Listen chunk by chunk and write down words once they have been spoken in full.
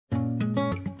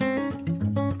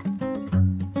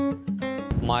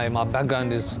My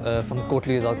background is from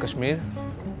Kotli, Kashmir,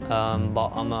 but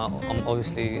I'm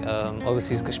obviously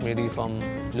overseas Kashmiri from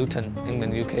Luton,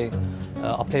 England, UK.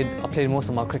 I played most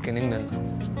of my cricket in England.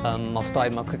 I've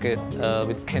started my cricket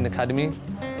with Kent Academy,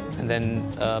 and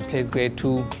then played grade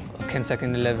 2, Kent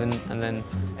second 11, and then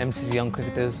MCC Young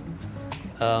Cricketers.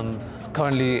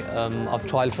 Currently, I've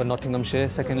trialed for Nottinghamshire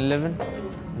second 11,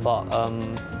 but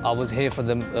I was here for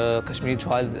the Kashmir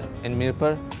trials in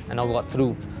Mirpur, and I got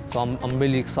through. So I'm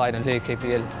really excited to play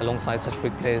KPL alongside such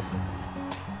big players.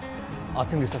 I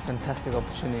think it's a fantastic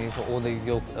opportunity for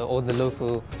all the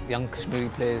local young Kashmiri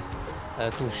players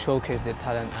to showcase their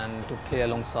talent and to play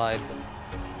alongside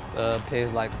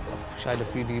players like Shahid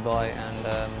Afridi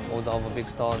and all the other big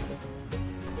stars.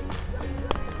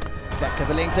 Becker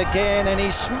the length again, and he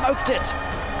smoked it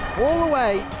all the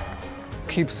way.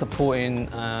 Keep supporting,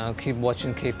 keep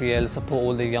watching KPL, support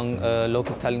all the young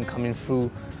local talent coming through.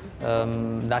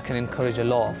 That can encourage a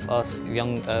lot of us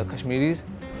young Kashmiris.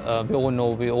 We all know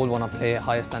we all want to play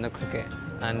higher standard cricket,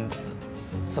 and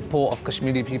support of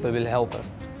Kashmiri people will help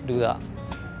us do that.